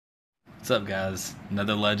What's up, guys?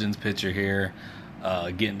 Another Legends pitcher here,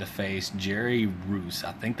 getting to face Jerry Roos.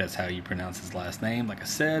 I think that's how you pronounce his last name. Like I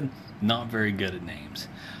said, not very good at names.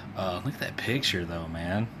 Look at that picture, though,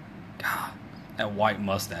 man. God, that white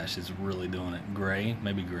mustache is really doing it. Gray,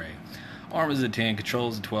 maybe gray. Arm is a 10, control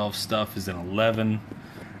is a 12, stuff is an 11.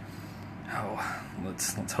 Oh,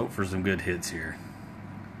 let's hope for some good hits here.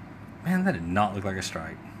 Man, that did not look like a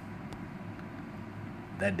strike.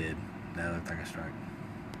 That did. That looked like a strike.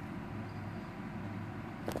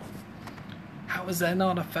 How is that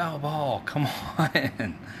not a foul ball? Come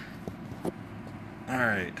on.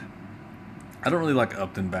 Alright. I don't really like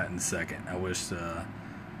Upton batting second. I wish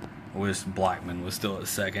Blackman was still at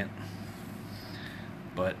second.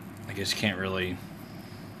 But I guess you can't really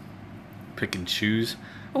pick and choose.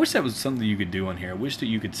 I wish that was something you could do on here. I wish that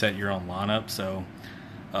you could set your own lineup. So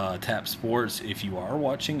Tap Sports, if you are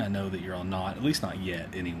watching, I know that you're all not, at least not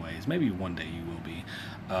yet anyways. Maybe one day you will be.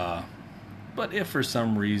 But if for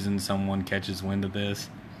some reason someone catches wind of this,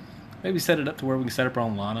 maybe set it up to where we can set up our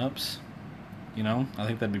own lineups. You know, I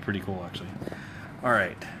think that'd be pretty cool, actually. All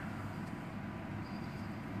right.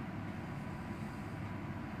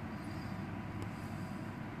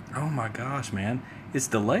 Oh my gosh, man. It's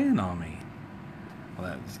delaying on me.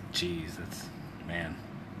 Well, that's, man.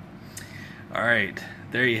 All right.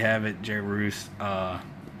 There you have it, Jerry Roos.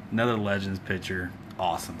 Another Legends pitcher.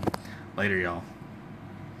 Awesome. Later, y'all.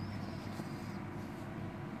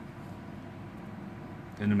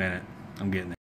 In a minute. I'm getting it.